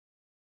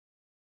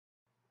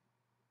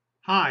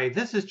Hi,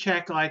 this is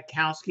Chuck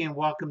Lightkowski, and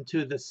welcome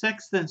to the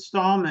sixth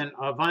installment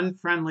of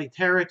Unfriendly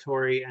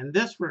Territory. And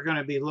this we're going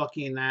to be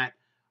looking at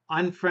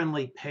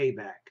unfriendly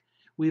payback.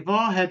 We've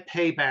all had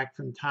payback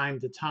from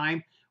time to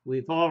time.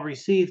 We've all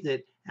received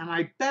it. And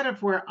I bet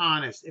if we're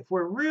honest, if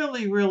we're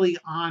really, really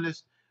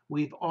honest,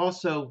 we've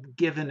also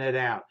given it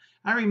out.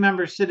 I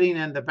remember sitting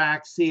in the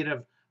back seat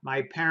of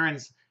my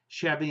parents'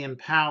 Chevy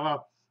Impala,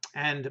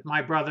 and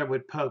my brother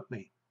would poke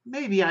me.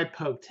 Maybe I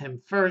poked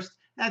him first.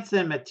 That's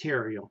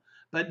immaterial.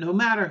 But no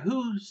matter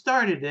who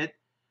started it,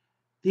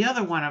 the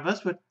other one of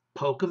us would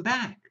poke him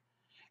back.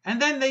 And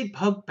then they'd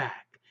poke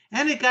back.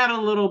 And it got a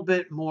little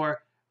bit more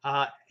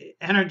uh,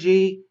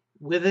 energy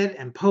with it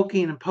and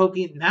poking and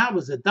poking. Now it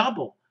was a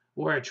double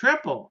or a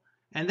triple.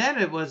 And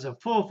then it was a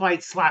full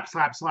fight slap,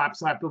 slap, slap,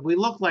 slap. But we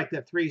looked like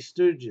the Three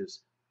Stooges.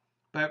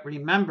 But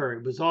remember,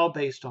 it was all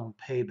based on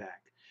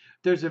payback.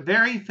 There's a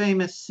very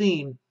famous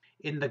scene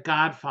in The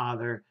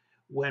Godfather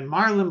when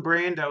Marlon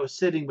Brando is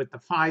sitting with the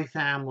five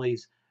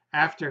families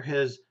after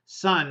his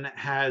son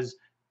has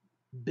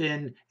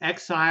been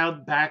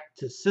exiled back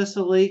to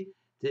Sicily,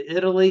 to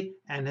Italy,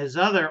 and his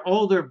other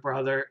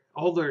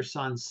older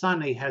son,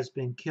 Sonny, has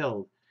been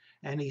killed.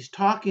 And he's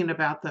talking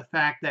about the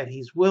fact that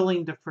he's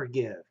willing to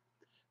forgive.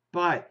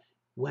 But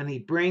when he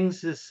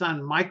brings his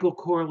son, Michael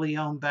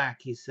Corleone, back,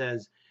 he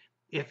says,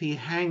 if he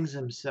hangs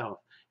himself,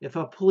 if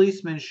a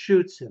policeman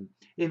shoots him,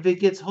 if he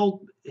gets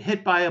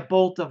hit by a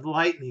bolt of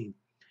lightning,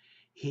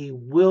 he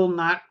will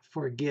not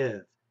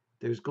forgive.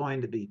 There's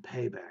going to be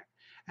payback.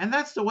 And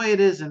that's the way it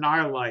is in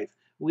our life.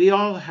 We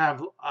all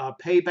have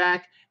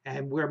payback,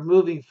 and we're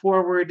moving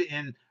forward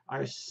in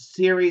our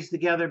series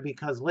together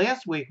because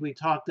last week we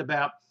talked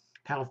about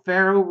how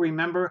Pharaoh,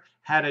 remember,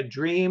 had a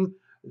dream.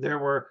 There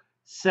were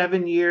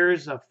 7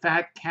 years of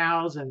fat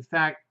cows and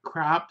fat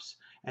crops,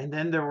 and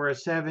then there were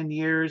 7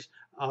 years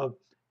of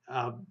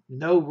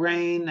no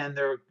rain, and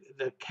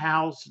the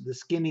cows, the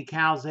skinny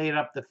cows, ate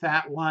up the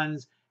fat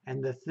ones,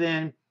 and the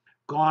thin,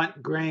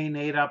 gaunt grain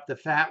ate up the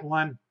fat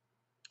one,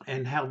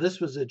 and how this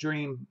was a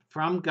dream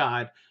from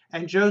God.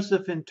 And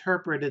Joseph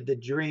interpreted the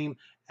dream,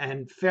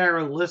 and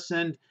Pharaoh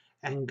listened,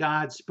 and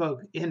God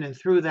spoke in and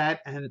through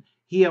that, and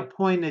he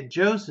appointed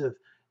Joseph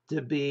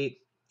to be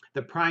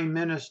the prime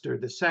minister,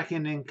 the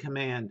second in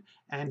command.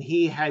 And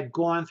he had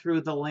gone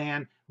through the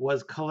land,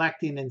 was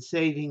collecting and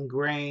saving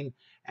grain,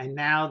 and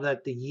now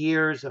that the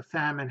years of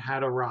famine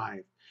had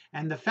arrived.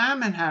 And the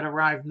famine had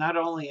arrived not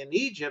only in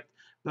Egypt,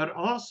 but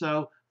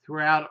also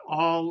throughout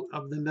all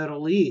of the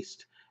Middle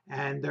East.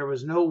 And there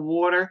was no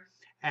water.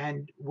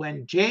 And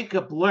when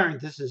Jacob learned,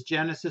 this is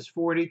Genesis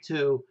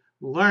 42,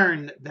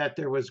 learned that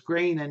there was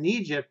grain in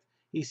Egypt,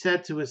 he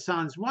said to his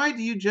sons, why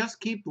do you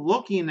just keep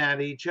looking at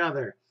each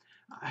other?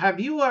 Have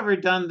you ever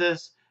done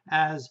this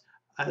as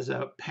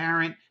a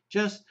parent?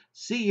 Just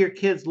see your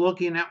kids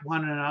looking at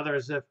one another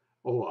as if,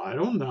 oh, I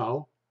don't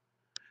know.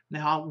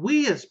 Now,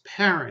 we as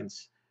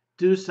parents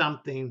do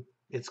something,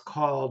 it's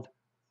called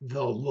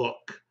the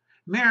look.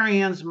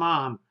 Marianne's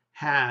mom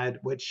had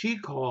what she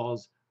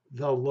calls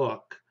the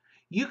look.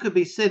 You could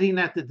be sitting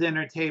at the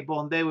dinner table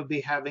and they would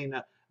be having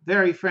a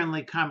very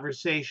friendly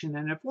conversation.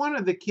 And if one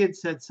of the kids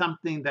said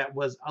something that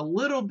was a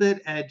little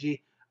bit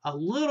edgy, a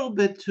little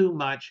bit too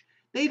much,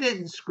 they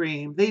didn't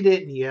scream, they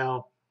didn't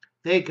yell,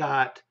 they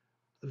got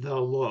the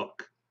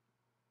look.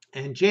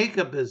 And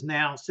Jacob is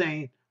now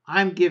saying,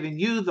 I'm giving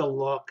you the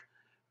look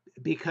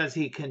because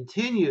he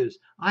continues,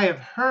 I have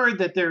heard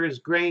that there is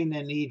grain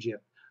in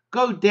Egypt.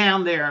 Go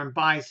down there and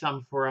buy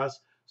some for us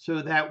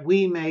so that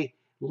we may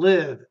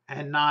live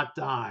and not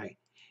die.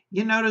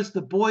 You notice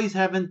the boys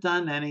haven't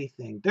done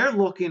anything. They're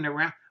looking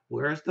around.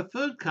 Where's the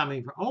food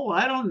coming from? Oh,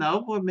 I don't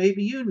know. Well,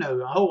 maybe you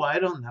know. Oh, I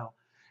don't know.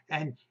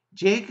 And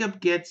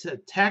Jacob gets a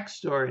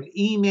text or an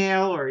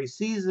email, or he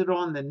sees it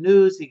on the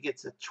news. He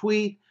gets a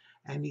tweet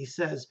and he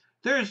says,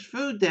 there's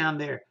food down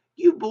there.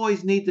 You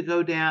boys need to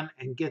go down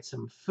and get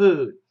some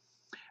food.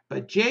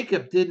 But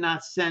Jacob did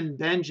not send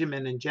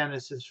Benjamin in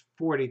Genesis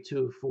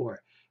 42:4,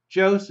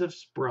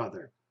 Joseph's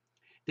brother.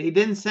 They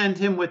didn't send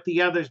him with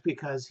the others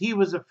because he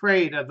was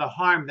afraid of the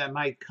harm that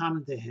might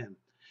come to him.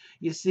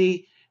 You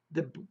see,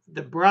 the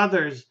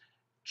brothers,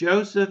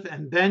 Joseph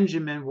and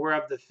Benjamin, were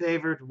of the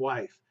favored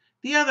wife.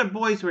 The other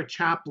boys were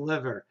chopped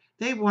liver.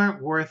 They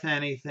weren't worth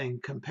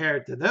anything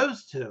compared to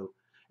those two.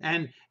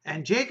 And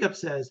Jacob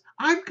says,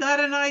 I've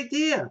got an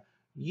idea.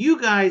 You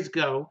guys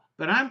go,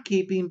 but I'm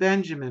keeping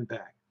Benjamin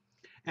back.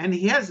 And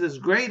he has this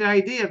great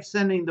idea of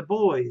sending the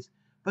boys,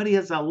 but he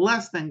has a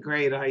less than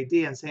great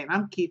idea and saying,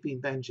 I'm keeping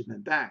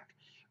Benjamin back.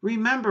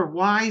 Remember,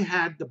 why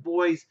had the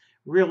boys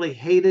really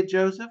hated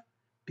Joseph?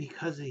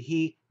 Because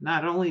he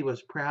not only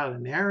was proud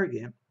and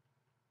arrogant,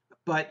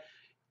 but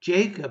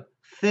Jacob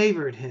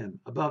favored him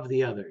above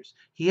the others.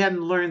 He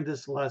hadn't learned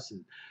this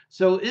lesson.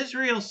 So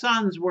Israel's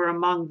sons were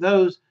among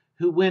those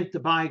who went to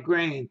buy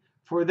grain,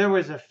 for there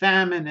was a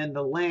famine in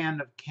the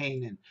land of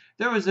Canaan.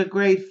 There was a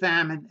great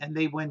famine, and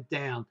they went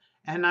down.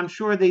 And I'm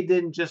sure they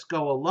didn't just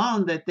go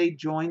alone, that they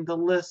joined the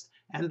list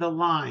and the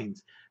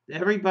lines.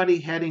 Everybody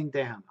heading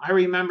down. I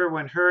remember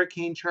when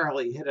Hurricane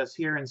Charlie hit us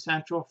here in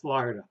Central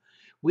Florida.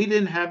 We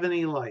didn't have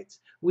any lights.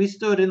 We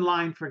stood in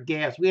line for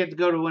gas. We had to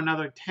go to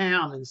another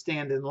town and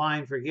stand in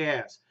line for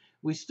gas.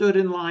 We stood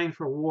in line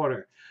for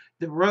water.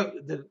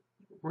 The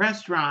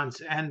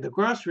restaurants and the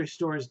grocery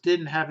stores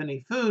didn't have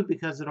any food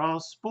because it all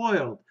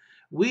spoiled.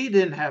 We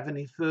didn't have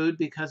any food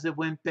because it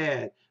went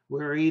bad. We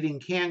were eating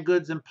canned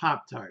goods and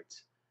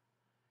Pop-Tarts.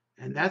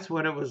 And that's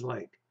what it was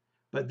like.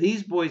 But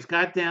these boys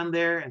got down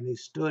there and they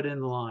stood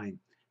in line.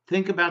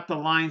 Think about the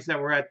lines that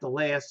were at the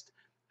last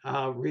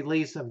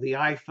release of the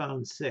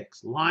iPhone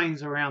 6.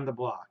 Lines around the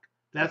block.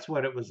 That's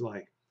what it was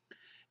like.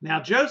 Now,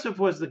 Joseph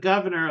was the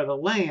governor of the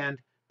land,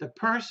 the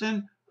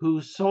person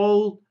who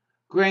sold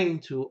grain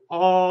to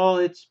all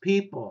its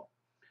people.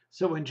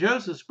 So when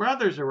Joseph's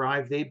brothers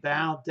arrived, they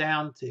bowed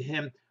down to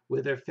him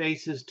with their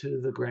faces to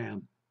the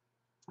ground.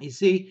 You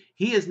see,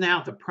 he is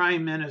now the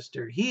prime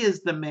minister. He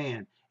is the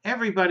man.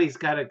 Everybody's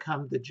got to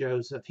come to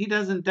Joseph. He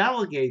doesn't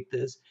delegate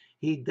this.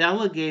 He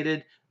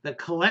delegated the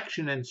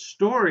collection and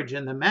storage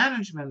and the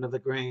management of the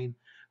grain.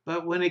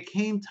 But when it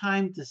came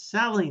time to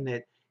selling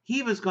it,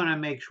 he was going to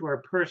make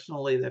sure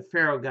personally that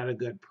Pharaoh got a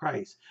good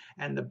price.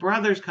 And the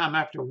brothers come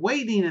after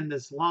waiting in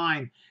this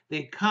line.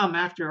 They come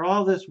after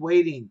all this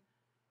waiting.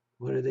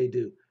 What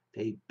do?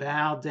 They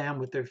bow down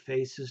with their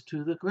faces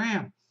to the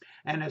ground.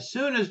 And as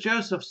soon as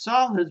Joseph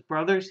saw his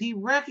brothers, he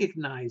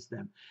recognized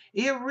them.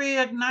 It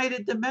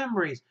reignited the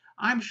memories.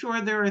 I'm sure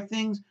there are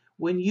things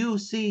when you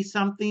see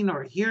something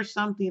or hear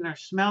something or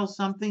smell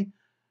something,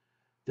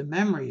 the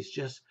memories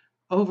just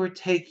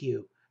overtake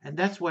you. And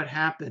that's what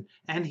happened.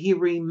 And he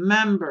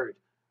remembered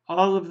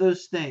all of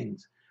those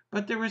things.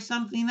 But there was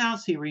something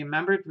else he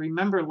remembered.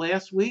 Remember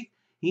last week?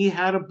 He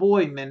had a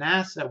boy,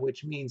 Manasseh,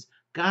 which means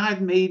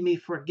God made me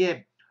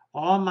forget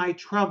all my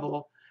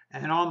trouble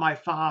and all my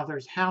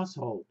father's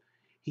household.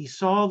 He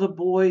saw the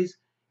boys.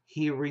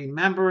 He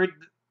remembered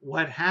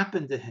what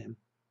happened to him.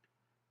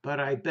 But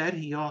I bet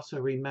he also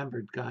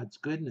remembered God's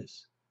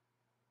goodness.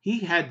 He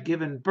had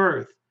given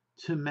birth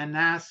to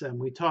Manasseh. And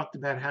we talked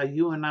about how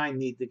you and I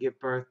need to give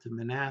birth to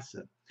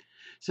Manasseh.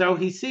 So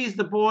he sees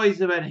the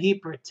boys and he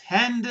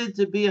pretended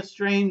to be a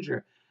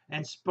stranger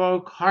and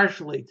spoke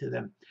harshly to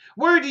them.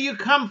 Where do you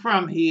come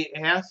from? He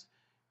asked.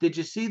 Did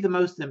you see the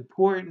most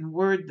important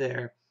word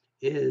there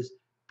is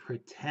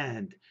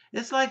pretend.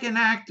 It's like an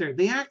actor.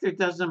 The actor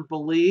doesn't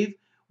believe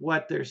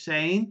what they're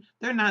saying.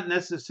 They're not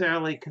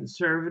necessarily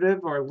conservative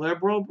or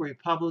liberal,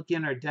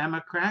 Republican or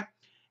Democrat.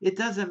 It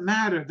doesn't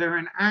matter. They're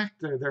an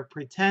actor. They're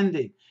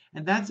pretending.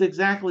 And that's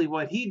exactly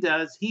what he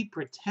does. He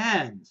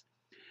pretends.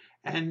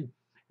 And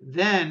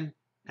then,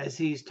 as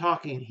he's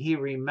talking, he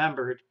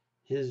remembered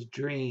his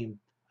dream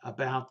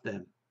about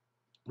them.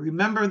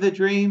 Remember the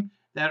dream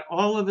that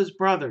all of his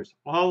brothers,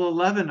 all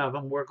 11 of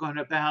them, were going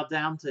to bow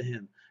down to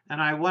him.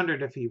 And I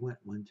wondered if he went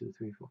 1, 2,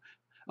 3, 4.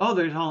 Oh,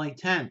 there's only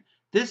 10.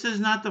 This is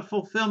not the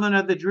fulfillment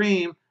of the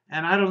dream.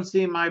 And I don't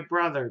see my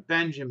brother,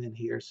 Benjamin,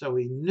 here. So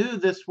he knew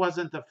this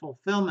wasn't the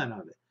fulfillment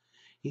of it.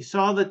 He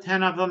saw the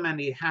 10 of them and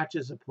he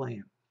hatches a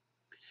plan.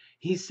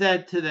 He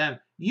said to them,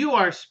 you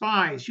are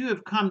spies. You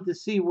have come to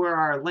see where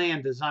our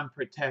land is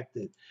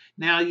unprotected.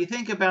 Now, you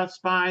think about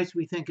spies,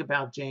 we think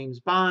about James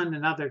Bond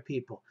and other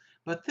people.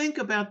 But think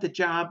about the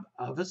job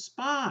of a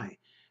spy.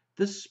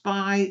 The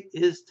spy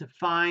is to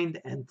find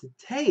and to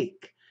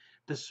take.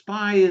 The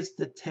spy is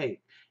to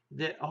take.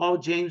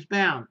 James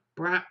Bond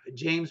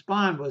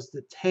was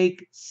to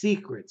take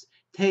secrets,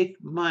 take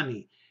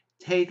money,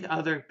 take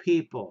other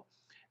people.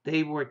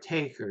 They were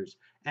takers.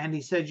 And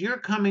he said, you're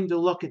coming to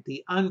look at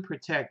the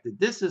unprotected.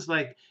 This is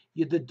like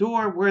the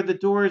door where the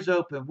door is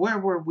open, where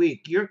we're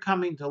weak. You're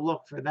coming to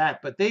look for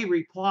that. But they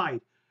replied,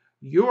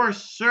 your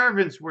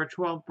servants were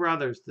 12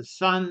 brothers, the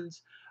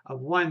sons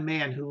of one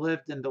man who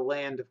lived in the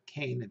land of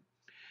Canaan.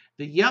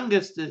 The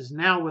youngest is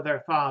now with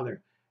our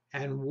father,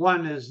 and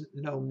one is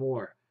no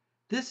more.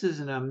 This is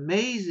an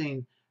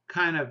amazing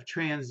kind of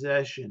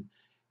transition.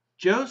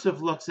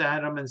 Joseph looks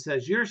at them and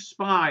says, you're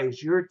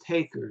spies, you're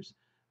takers.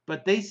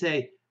 But they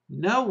say,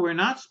 no, we're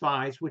not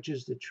spies, which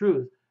is the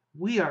truth.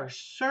 We are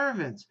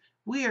servants.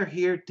 We are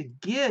here to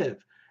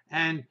give.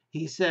 And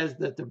he says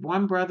that the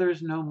one brother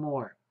is no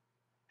more.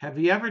 Have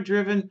you ever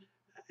driven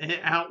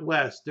out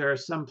west? There are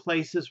some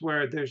places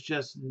where there's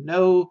just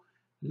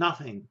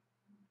nothing.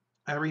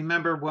 I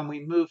remember when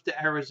we moved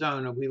to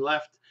Arizona, we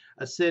left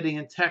a city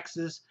in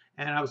Texas,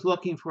 and I was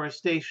looking for a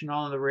station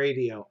on the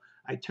radio.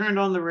 I turned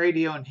on the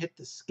radio and hit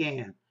the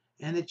scan,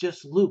 and it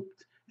just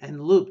looped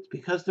and looped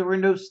because there were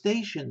no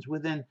stations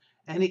within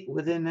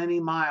any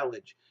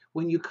mileage.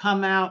 When you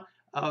come out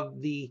of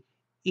the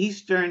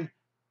eastern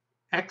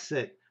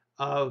exit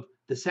of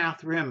the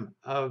south rim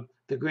of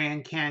the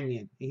Grand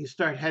Canyon and you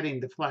start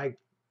heading to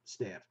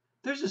Flagstaff,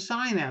 there's a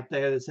sign out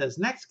there that says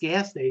next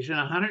gas station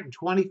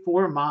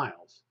 124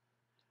 miles.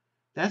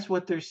 That's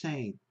what they're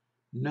saying.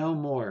 No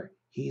more.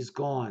 He's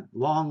gone.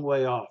 Long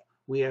way off.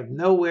 We have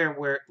no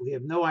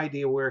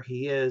idea where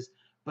he is,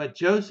 but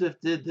Joseph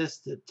did this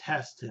to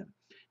test him.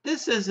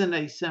 This isn't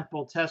a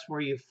simple test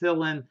where you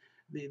fill in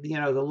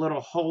the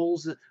little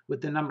holes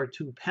with the number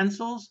 2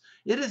 pencils.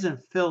 It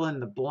isn't fill in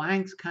the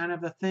blanks kind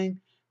of a thing.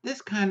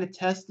 This kind of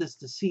test is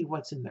to see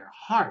what's in their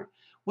heart,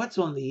 what's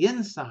on the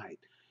inside.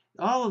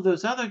 All of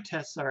those other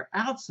tests are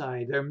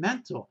outside, they're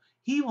mental.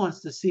 He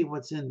wants to see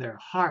what's in their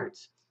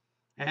hearts.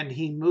 And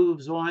he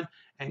moves on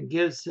and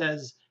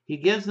he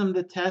gives them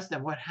the test,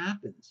 and what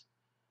happens?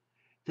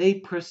 They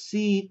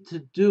proceed to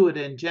do it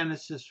in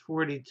Genesis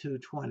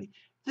 42:20.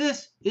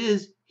 This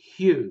is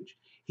huge.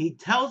 He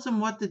tells them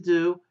what to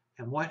do,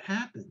 and what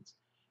happens?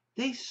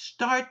 They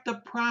start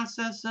the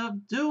process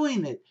of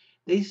doing it.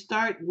 They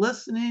start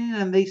listening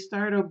and they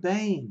start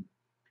obeying.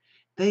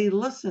 They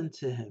listen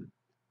to him.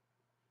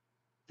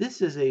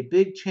 This is a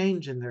big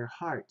change in their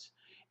hearts.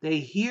 They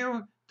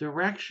hear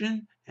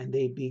direction and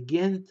they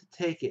begin to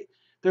take it.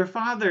 Their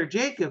father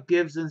Jacob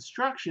gives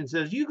instructions,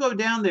 says, you go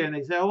down there. And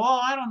they say, well,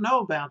 I don't know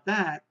about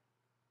that.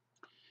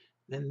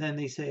 And then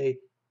they say,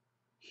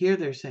 here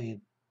they're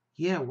saying,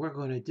 yeah, we're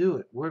going to do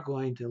it. We're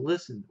going to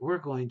listen. We're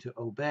going to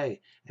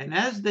obey. And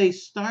as they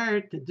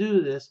start to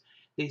do this,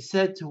 they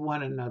said to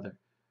one another,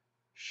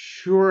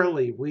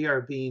 surely we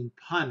are being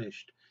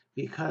punished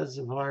because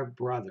of our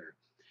brother.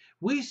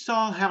 We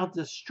saw how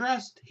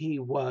distressed he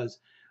was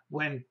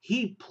when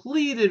he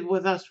pleaded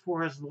with us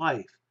for his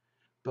life,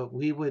 but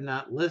we would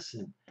not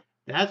listen.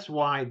 That's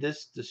why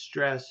this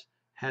distress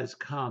has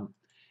come.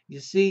 You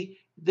see,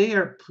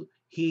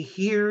 he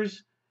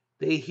hears,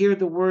 they hear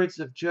the words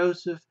of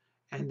Joseph,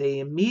 and they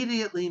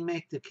immediately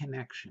make the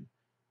connection.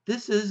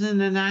 This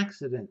isn't an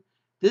accident.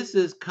 This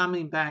is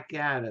coming back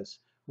at us.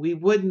 We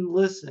wouldn't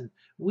listen.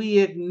 We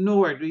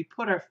ignored. We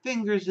put our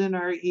fingers in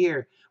our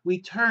ear.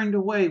 We turned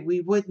away.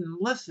 We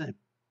wouldn't listen.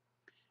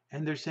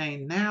 And they're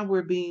saying, now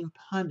we're being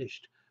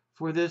punished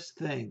for this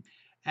thing.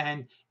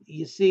 And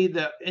you see,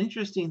 the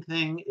interesting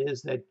thing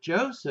is that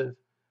Joseph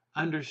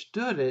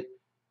understood it,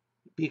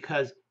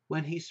 because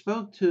when he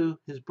spoke to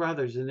his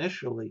brothers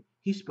initially,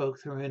 he spoke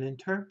through an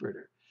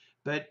interpreter.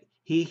 But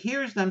he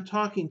hears them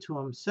talking to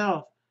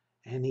himself,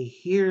 and he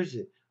hears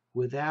it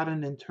without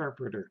an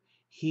interpreter.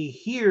 He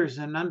hears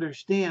and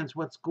understands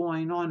what's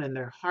going on in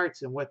their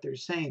hearts and what they're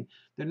saying.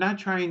 They're not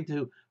trying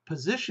to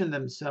position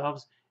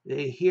themselves.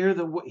 He hears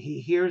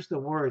the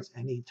words,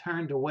 and he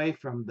turned away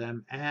from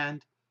them,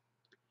 and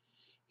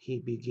he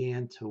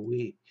began to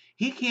weep.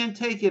 He can't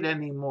take it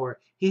anymore.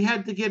 He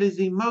had to get his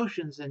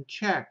emotions in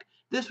check.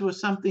 This was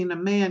something a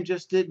man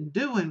just didn't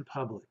do in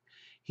public.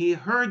 He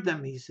heard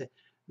them. He said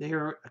they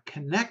are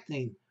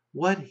connecting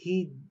what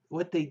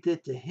they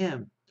did to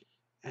him,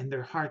 and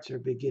their hearts are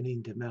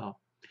beginning to melt.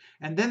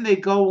 And then they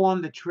go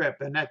on the trip,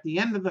 and at the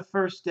end of the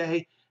first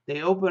day,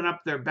 they open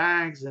up their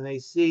bags and they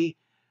see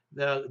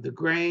the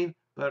grain,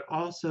 but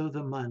also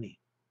the money.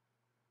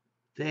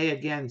 They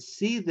again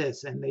see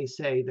this, and they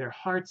say their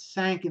hearts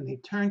sank, and they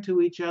turned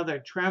to each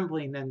other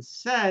trembling and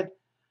said,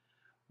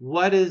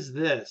 what is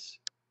this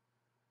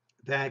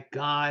that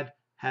God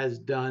has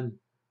done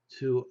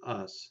to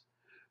us?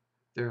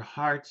 Their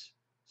hearts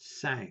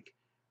sank.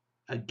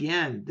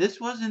 Again, this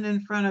wasn't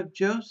in front of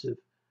Joseph,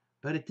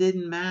 but it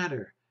didn't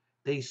matter.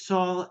 They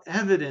saw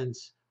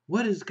evidence.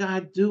 What is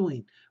God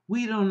doing?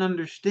 We don't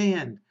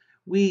understand.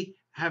 We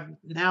have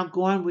now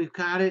gone, we've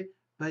got it,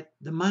 but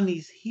the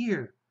money's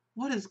here.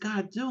 What is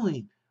God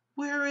doing?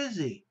 Where is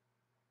he?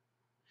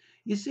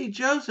 You see,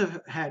 Joseph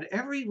had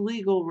every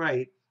legal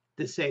right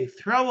to say,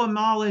 throw them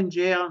all in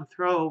jail and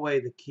throw away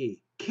the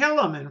key. Kill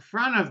them in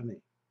front of me.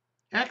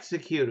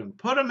 Execute them.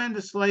 Put them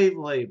into slave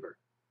labor.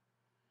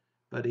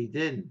 But he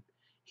didn't.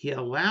 He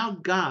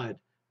allowed God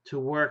to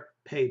work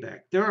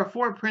payback. There are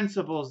 4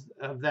 principles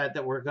of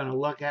that we're going to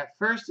look at.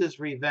 First is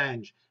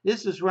revenge.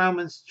 This is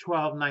Romans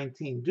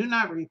 12:19. Do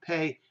not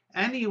repay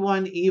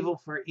anyone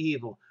evil for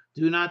evil.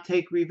 Do not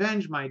take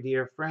revenge, my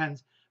dear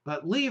friends,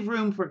 but leave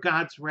room for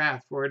God's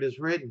wrath, for it is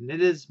written,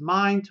 it is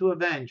mine to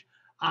avenge.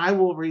 I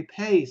will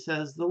repay,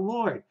 says the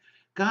Lord.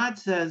 God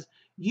says,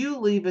 you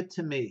leave it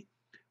to me.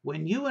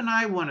 When you and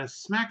I want to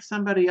smack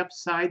somebody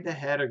upside the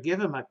head or give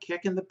them a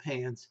kick in the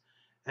pants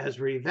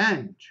as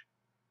revenge,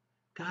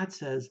 God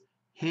says,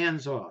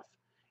 hands off.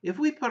 If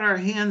we put our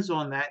hands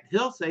on that,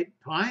 he'll say,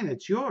 fine,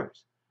 it's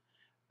yours.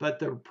 But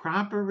the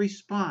proper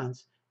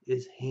response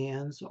is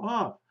hands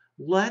off.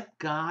 Let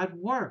God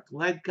work.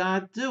 Let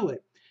God do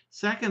it.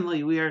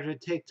 Secondly, we are to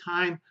take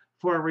time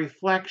for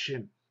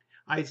reflection.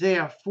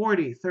 Isaiah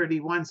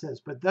 40:31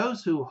 says, but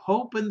those who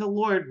hope in the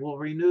Lord will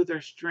renew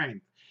their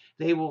strength.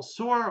 They will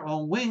soar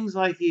on wings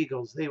like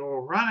eagles. They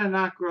will run and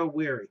not grow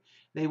weary.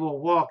 They will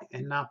walk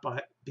and not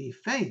be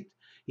faint.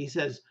 He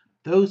says,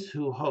 those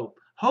who hope.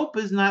 Hope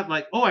is not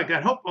like, oh, I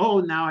got hope. Oh,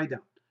 now I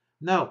don't.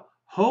 No,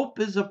 hope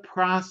is a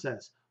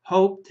process.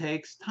 Hope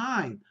takes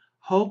time.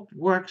 Hope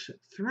works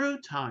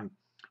through time.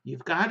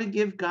 You've got to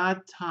give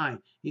God time.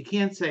 You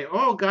can't say,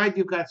 oh, God,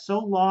 you've got so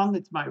long.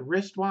 It's my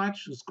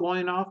wristwatch is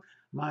going off.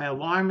 My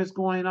alarm is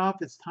going off.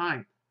 It's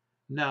time.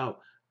 No,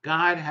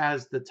 God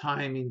has the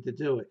timing to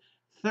do it.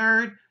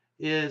 Third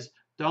is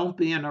don't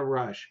be in a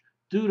rush.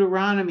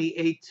 Deuteronomy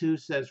 8:2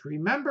 says,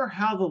 remember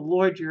how the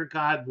Lord your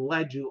God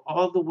led you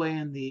all the way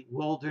in the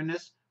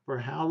wilderness for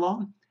how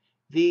long?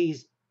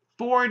 These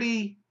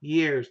 40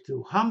 years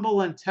to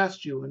humble and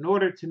test you in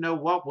order to know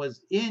what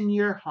was in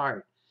your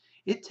heart,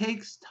 It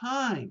takes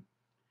time.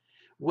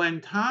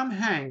 When Tom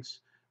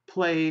Hanks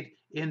played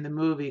in the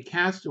movie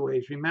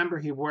Castaways, remember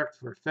he worked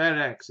for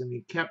FedEx and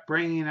he kept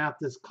bringing out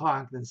this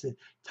clock and said,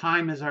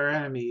 "Time is our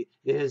enemy.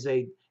 It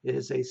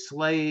is a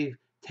slave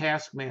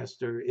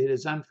taskmaster. It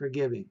is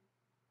unforgiving."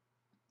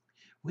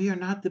 We are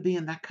not to be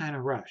in that kind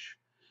of rush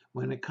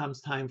when it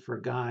comes time for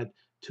God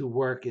to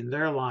work in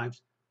their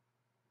lives.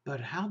 But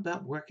how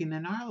about working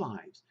in our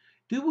lives?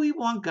 Do we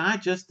want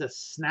God just to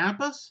snap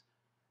us?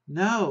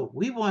 No,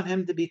 we want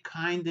him to be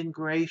kind and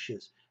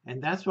gracious.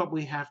 And that's what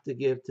we have to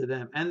give to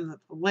them. And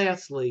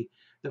lastly,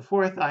 the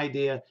fourth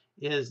idea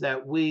is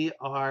that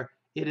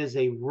it is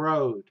a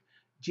road.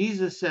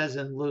 Jesus says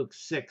in Luke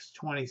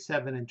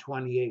 6:27 and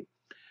 28,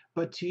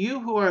 "But to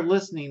you who are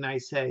listening, I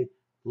say,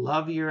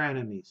 love your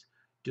enemies,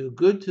 do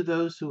good to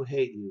those who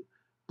hate you,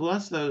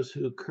 bless those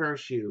who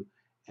curse you,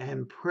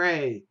 and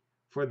pray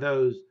for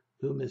those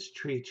who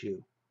mistreat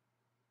you."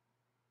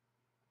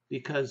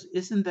 Because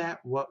isn't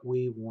that what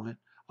we want?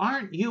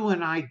 Aren't you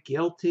and I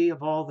guilty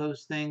of all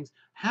those things?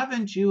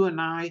 Haven't you and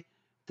I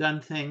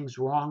done things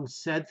wrong,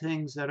 said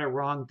things that are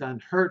wrong, done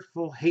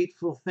hurtful,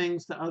 hateful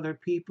things to other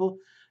people?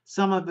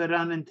 Some of it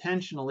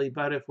unintentionally,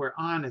 but if we're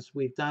honest,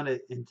 we've done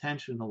it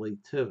intentionally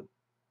too.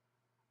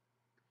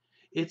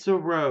 It's a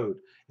road,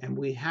 and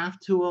we have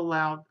to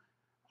allow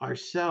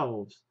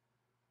ourselves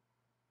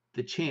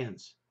the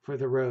chance for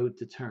the road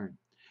to turn.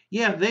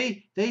 Yeah,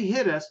 they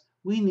hit us.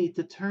 We need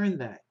to turn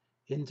that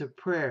into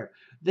prayer.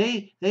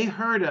 They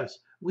hurt us.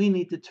 We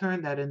need to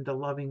turn that into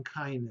loving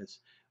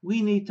kindness.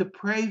 We need to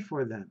pray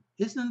for them.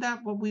 Isn't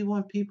that what we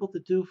want people to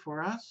do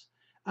for us?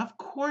 Of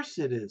course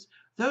it is.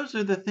 Those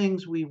are the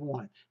things we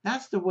want.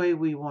 That's the way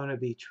we want to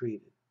be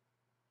treated.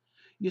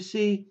 You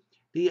see,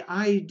 the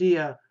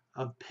idea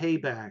of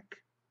payback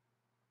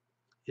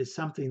is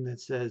something that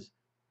says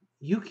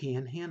you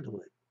can't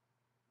handle it.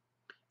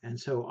 And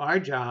so our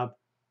job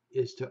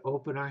is to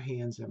open our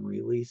hands and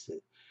release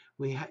it.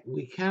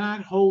 We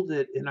cannot hold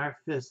it in our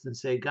fist and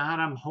say, "God,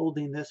 I'm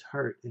holding this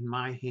hurt in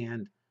my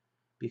hand,"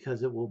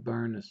 because it will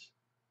burn us.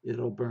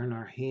 It'll burn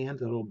our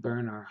hand, it'll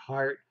burn our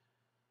heart,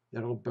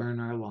 it'll burn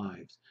our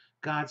lives.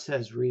 God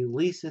says,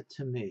 "Release it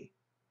to me."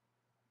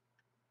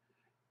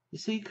 You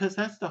see, because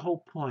that's the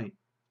whole point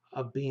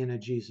of being a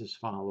Jesus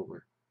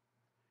follower.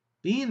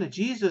 Being a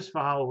Jesus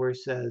follower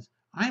says,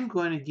 I'm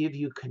going to give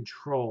you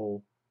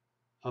control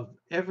of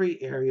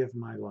every area of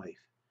my life.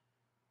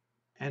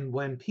 And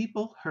when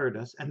people hurt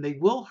us, and they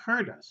will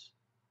hurt us,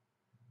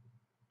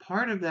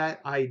 part of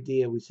that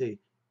idea we say,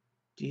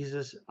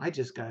 "Jesus, I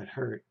just got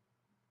hurt.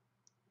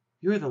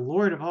 You're the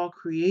Lord of all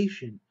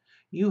creation.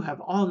 You have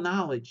all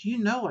knowledge. You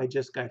know I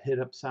just got hit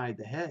upside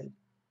the head.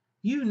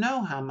 You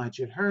know how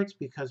much it hurts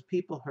because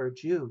people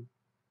hurt you.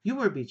 You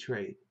were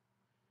betrayed.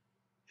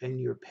 And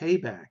your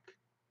payback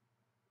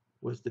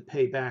was the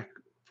payback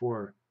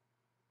for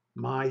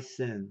my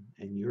sin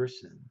and your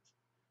sins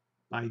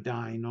by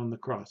dying on the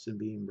cross and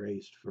being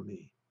raised for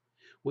me."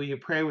 Will you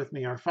pray with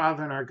me? Our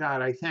Father and our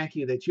God, I thank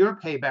you that your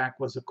payback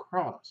was a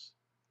cross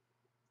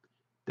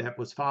that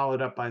was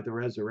followed up by the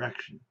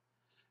resurrection.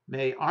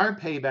 May our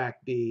payback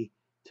be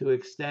to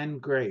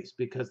extend grace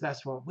because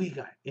that's what we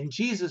got. In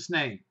Jesus'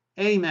 name,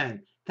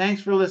 amen.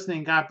 Thanks for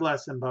listening. God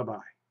bless and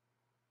bye-bye.